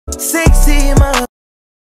Sexy mother,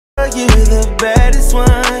 you the baddest one.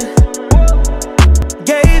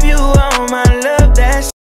 Gave you all my love, that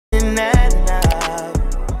shit in that now.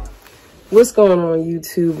 What's going on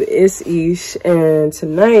YouTube? It's Ish, and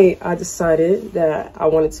tonight I decided that I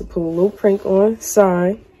wanted to pull a little prank on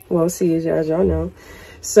Sai. Well, see, as y'all know.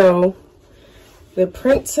 So the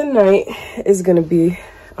prank tonight is gonna be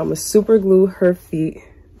I'ma super glue her feet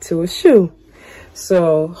to a shoe.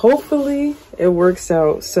 So hopefully it works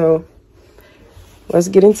out. So let's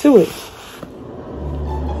get into it.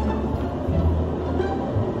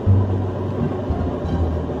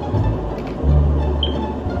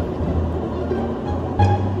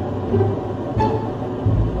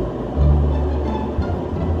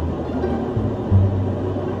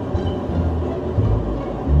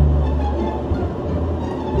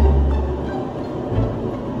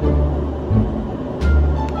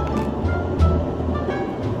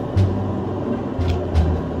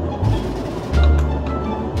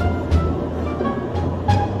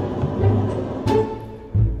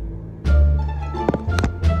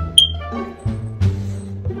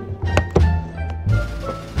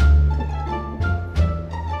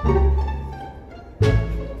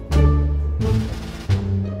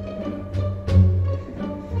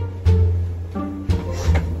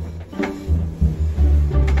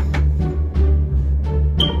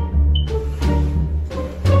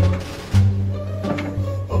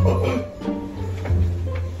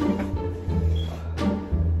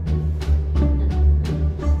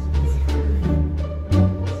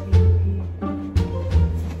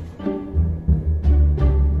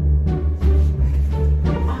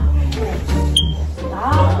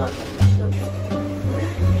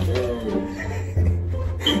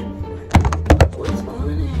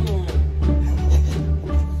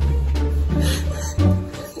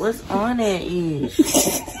 What's on it, Ish?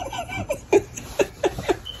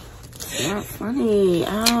 Not funny.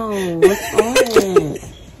 Ow, what's on it?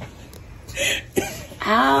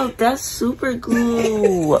 Ow, that's super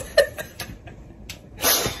glue.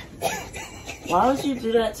 Why would you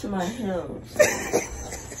do that to my heels?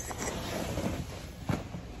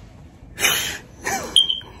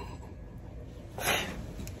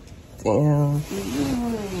 Damn.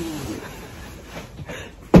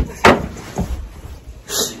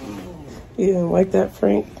 You didn't like that,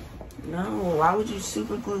 Frank? No, why would you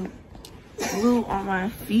super glue on my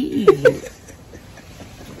feet?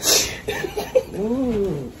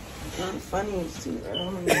 Ooh, not funny too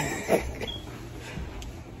early.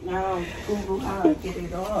 Now Google how to get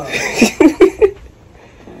it off.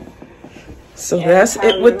 So yeah, that's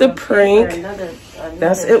it with the prank.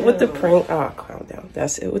 That's it with the prank. Ah, calm down.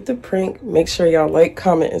 That's it with the prank. Make sure y'all like,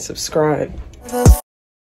 comment, and subscribe.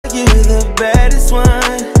 You the baddest one.